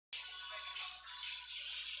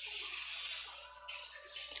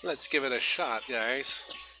Let's give it a shot,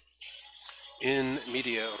 guys. In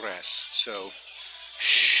media res. So,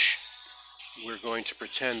 shh. We're going to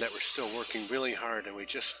pretend that we're still working really hard and we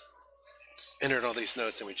just entered all these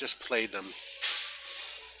notes and we just played them.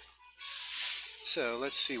 So,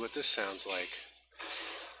 let's see what this sounds like.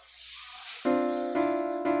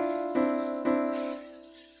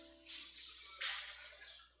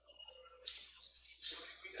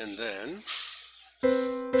 And then,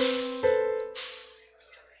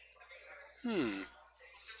 hmm.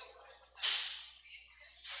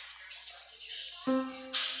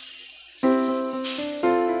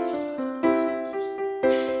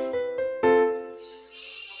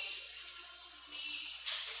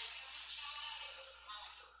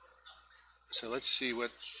 So let's see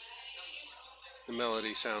what the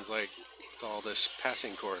melody sounds like with all this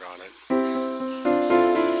passing chord on it.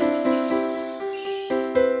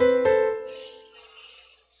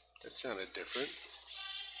 That sounded different.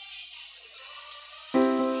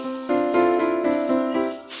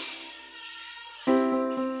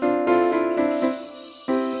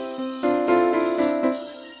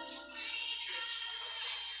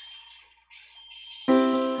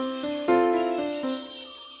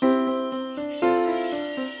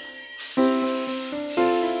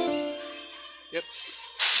 Yep.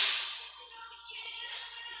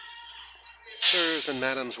 Sirs and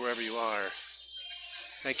madams, wherever you are,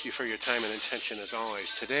 thank you for your time and attention as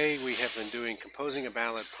always. Today we have been doing Composing a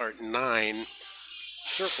Ballad Part 9,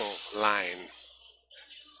 Circle Line.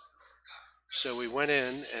 So we went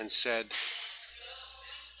in and said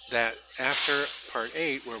that after Part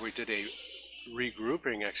 8, where we did a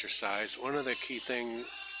regrouping exercise, one of the key things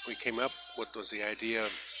we came up with was the idea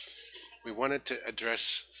of we wanted to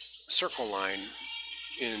address circle line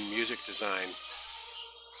in music design.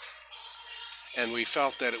 And we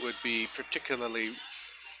felt that it would be particularly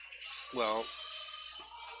well.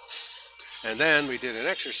 And then we did an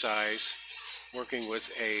exercise working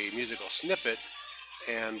with a musical snippet,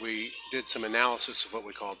 and we did some analysis of what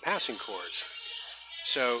we called passing chords.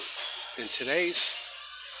 So in today's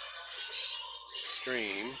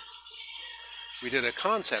stream, we did a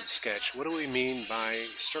concept sketch. What do we mean by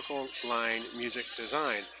circle line music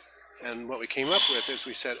design? And what we came up with is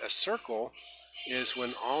we said a circle is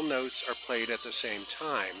when all notes are played at the same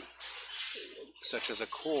time, such as a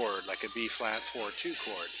chord, like a B flat 4-2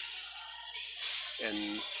 chord.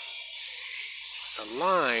 And a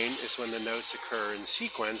line is when the notes occur in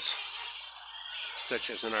sequence, such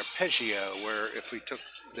as an arpeggio, where if we took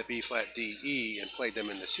the B flat D E and played them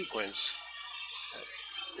in the sequence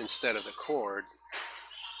instead of the chord,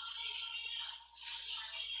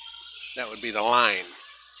 that would be the line.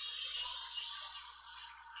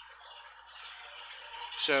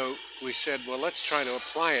 So we said, well, let's try to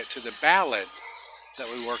apply it to the ballad that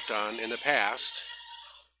we worked on in the past.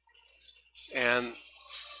 And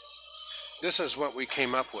this is what we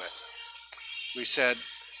came up with. We said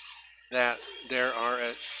that there are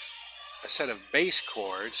a set of bass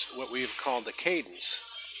chords, what we've called the cadence.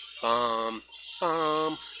 Bum,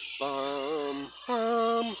 bum, bum,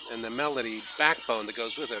 bum, and the melody backbone that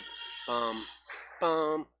goes with it. Bum,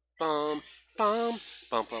 bum, bum, bum,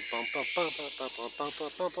 bum, bum, bum, bum, bum, bum, bum,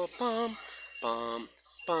 bum, bum, bum, bum,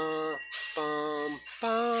 bum, bum,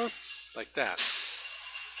 bum, like that.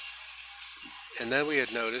 And then we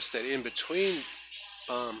had noticed that in between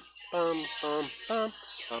bum, bum, bum, bum,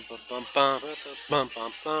 bum, bum, bum, bum, bum,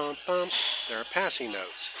 bum, bum, bum, there are passing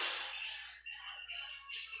notes.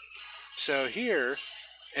 So here,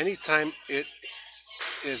 anytime it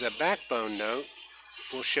is a backbone note,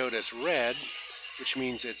 we'll show it as red, which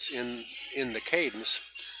means it's in the cadence.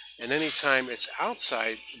 And anytime it's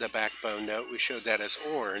outside the backbone note, we showed that as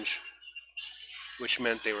orange, which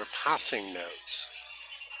meant they were passing notes.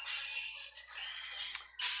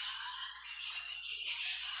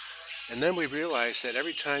 And then we realized that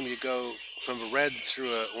every time you go from a red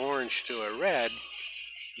through an orange to a red,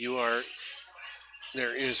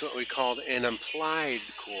 there is what we called an implied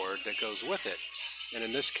chord that goes with it. And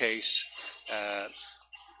in this case,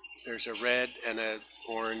 there's a red and an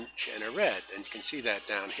orange and a red. And you can see that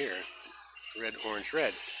down here, red, orange,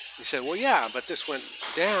 red. We said, well, yeah, but this went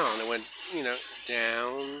down. It went,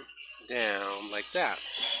 down, down, like that.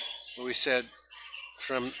 But we said,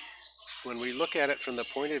 when we look at it from the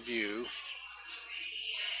point of view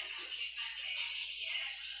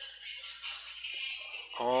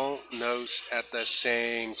all notes at the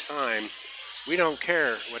same time, we don't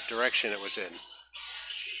care what direction it was in.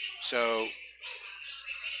 So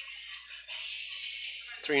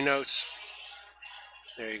 3 notes,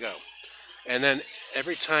 there you go. And then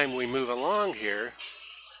every time we move along here,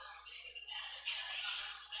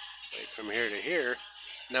 like from here to here,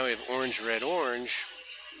 Now we have orange, red, orange.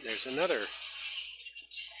 There's another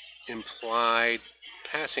implied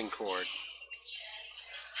passing chord.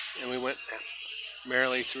 And we went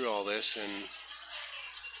merrily through all this, and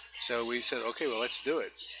so we said, okay, well, let's do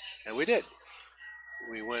it. And we did.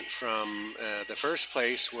 We went from the first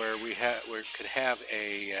place where we could have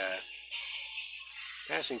a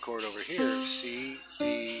passing chord over here, C,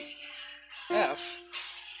 D, F,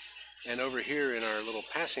 and over here in our little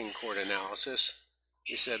passing chord analysis,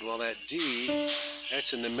 we said, well, that D,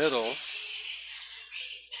 that's in the middle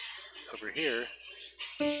over here,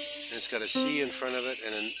 and it's got a C in front of it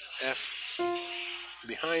and an F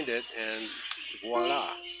behind it, and voila,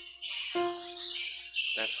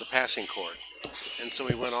 that's the passing chord. And so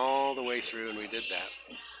we went all the way through and we did that.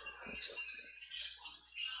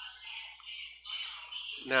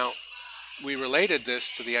 Now, we related this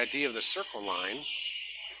to the idea of the circle line,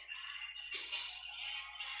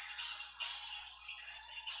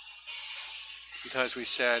 because we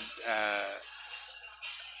said,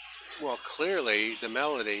 well, clearly the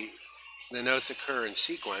melody, the notes occur in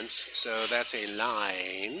sequence, so that's a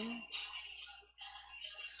line.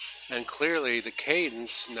 And clearly the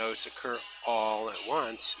cadence notes occur all at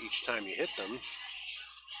once each time you hit them.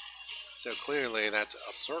 So clearly that's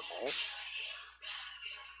a circle.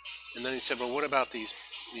 And then he said, well, what about these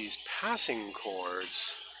passing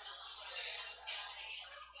chords?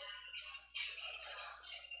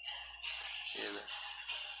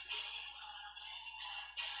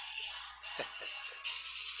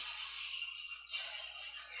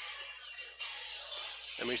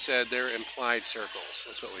 And And we said they're implied circles.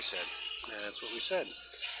 That's what we said. That's what we said.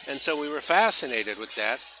 And so we were fascinated with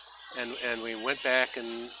that, and we went back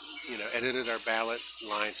and edited our ballad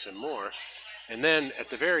line some more. And then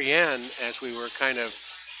at the very end, as we were kind of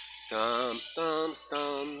dum dum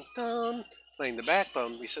dum dum playing the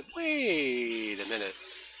backbone, we said, wait a minute.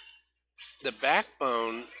 The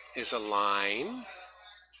backbone is a line.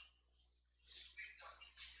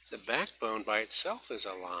 The backbone by itself is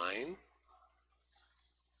a line.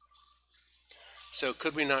 So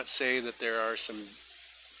could we not say that there are some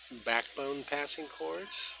backbone passing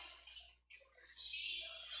chords?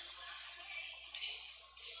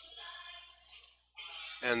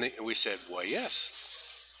 And we said, well,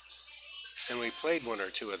 yes. And we played one or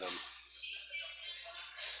two of them.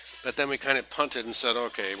 But then we kind of punted and said,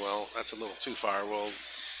 okay, well, that's a little too far. We'll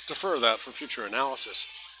defer that for future analysis.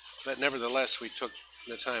 But nevertheless, we took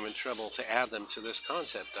the time and trouble to add them to this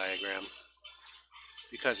concept diagram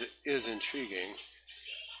because it is intriguing.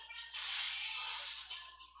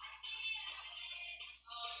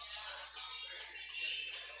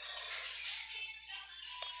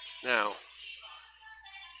 Now,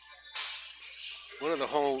 one of the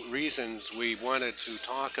whole reasons we wanted to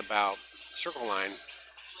talk about circle line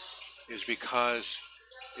is because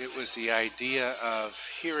it was the idea of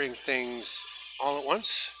hearing things all at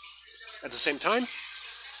once at the same time,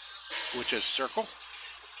 which is circle,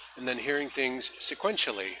 and then hearing things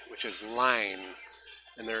sequentially, which is line.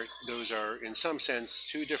 And those are, in some sense,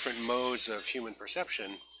 two different modes of human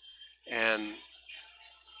perception. And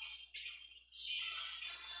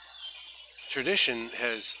tradition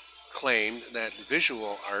has claimed that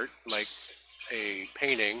visual art, like a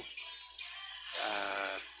painting,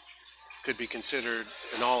 could be considered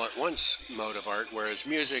an all-at-once mode of art, whereas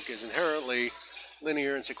music is inherently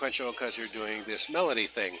linear and sequential because you're doing this melody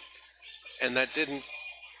thing. And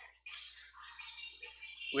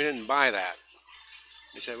we didn't buy that.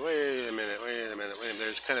 We said, wait a minute.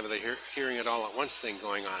 There's kind of the hearing it all at once thing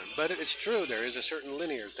going on. But it's true, there is a certain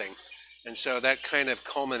linear thing. And so that kind of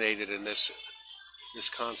culminated in this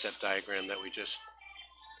concept diagram that we just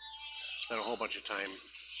spent a whole bunch of time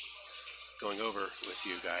going over with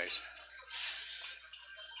you guys.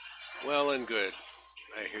 Well and good,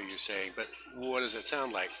 I hear you saying, but what does it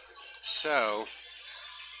sound like? So,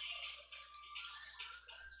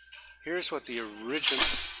 here's what the original...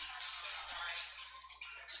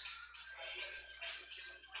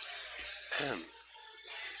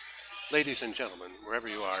 Ladies and gentlemen, wherever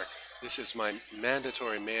you are, this is my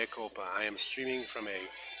mandatory mea culpa. I am streaming from a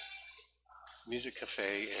music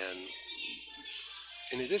cafe, and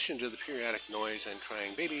in addition to the periodic noise and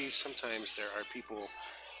crying babies, sometimes there are people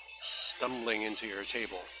stumbling into your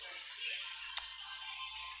table.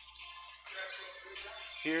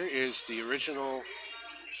 Here is the original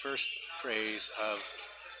first phrase of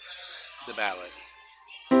the ballad.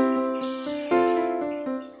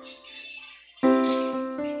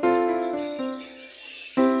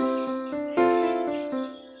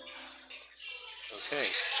 Okay,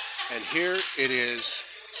 and here it is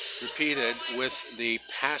repeated with the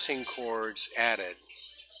passing chords added.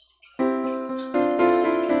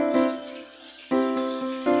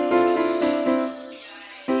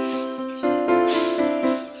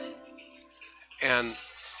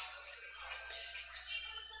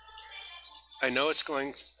 I know it's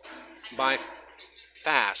going by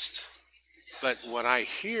fast, but what I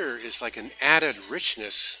hear is like an added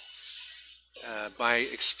richness by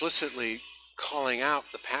explicitly calling out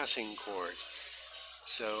the passing chords.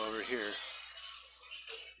 So over here,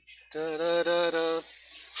 da da da da,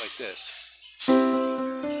 it's like this.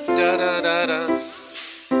 Da da da da,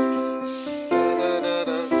 da da da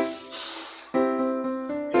da,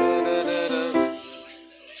 da da da da.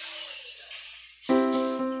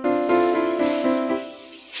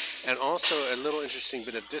 And also a little interesting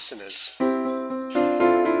bit of dissonance.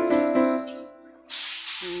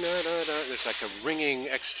 There's like a ringing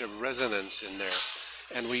extra resonance in there.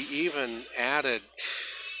 And we even added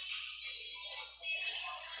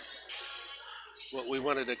what we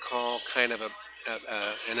wanted to call kind of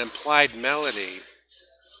an implied melody.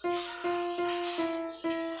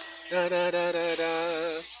 Da da da da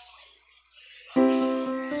da.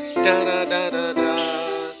 Da da da da da.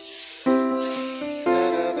 Da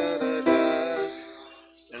da da da da.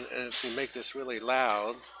 And if we make this really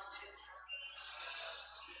loud,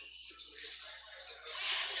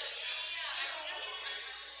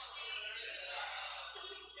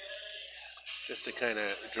 just to kind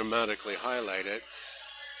of dramatically highlight it.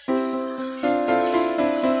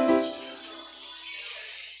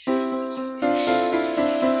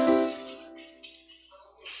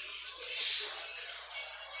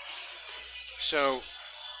 So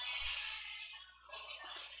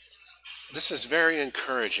this is very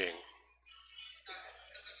encouraging.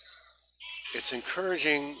 It's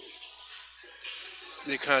encouraging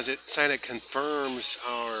because it kind of confirms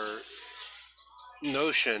our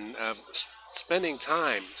notion of spending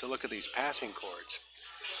time to look at these passing chords.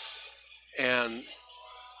 And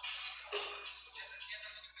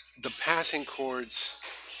the passing chords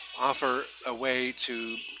offer a way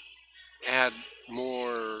to add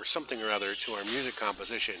more something or other to our music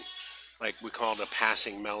composition, like we call it a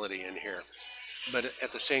passing melody in here. But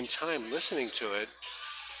at the same time, listening to it,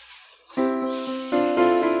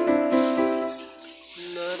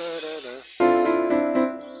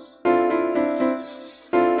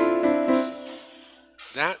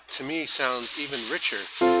 that to me sounds even richer.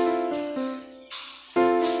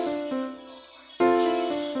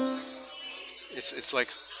 It's like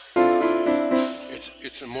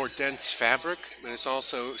it's a more dense fabric, but it's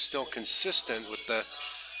also still consistent with the.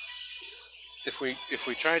 If we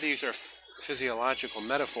try to use our physiological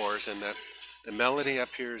metaphors, and the melody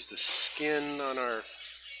up here is the skin on our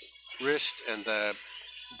wrist, and the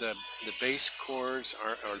bass chords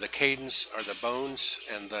or the cadence are the bones,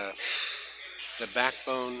 and the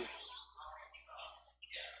backbone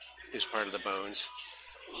is part of the bones.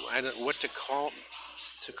 I don't what to call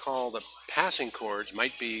the passing chords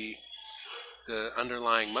might be the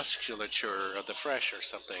underlying musculature of the fresh or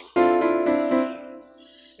something.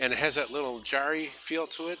 And it has that little jarry feel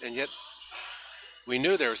to it, and yet we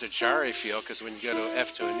knew there was a jarry feel because when you go to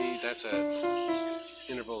F to an E, that's a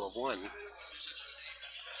interval of 1.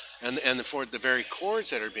 And for the very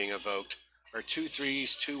chords that are being evoked are 2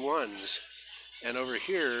 3s, 2 1s. And over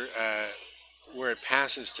here, where it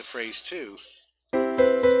passes to phrase 2,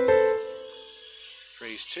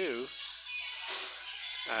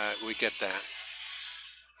 we get that.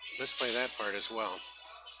 Let's play that part as well.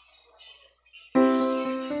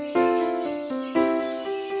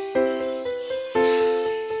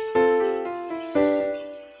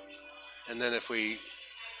 And then if we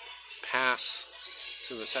pass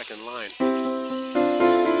to the second line.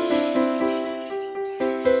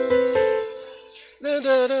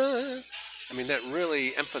 I mean, that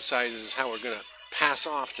really emphasizes how we're going to pass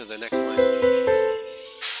off to the next line.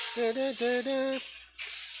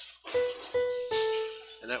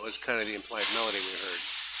 And that was kind of the implied melody we heard.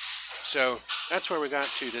 So that's where we got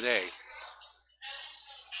to today.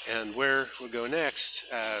 And where we'll go next,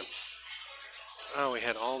 we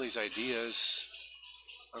had all these ideas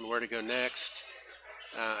on where to go next.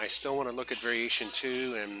 I still want to look at variation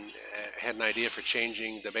 2 and had an idea for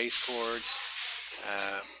changing the bass chords.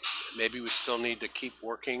 Maybe we still need to keep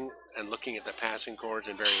working and looking at the passing chords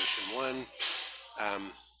in variation 1.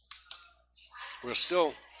 We're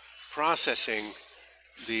still processing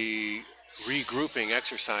the regrouping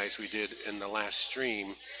exercise we did in the last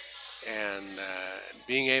stream, and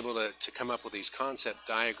being able to come up with these concept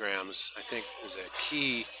diagrams, I think, is a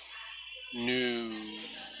key new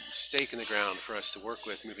stake in the ground for us to work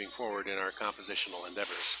with moving forward in our compositional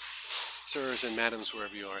endeavors. Sirs and madams,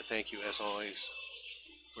 wherever you are, thank you as always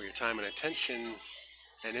for your time and attention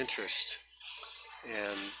and interest,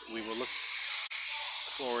 and we will look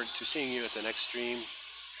forward to seeing you at the next stream.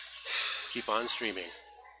 Keep on streaming.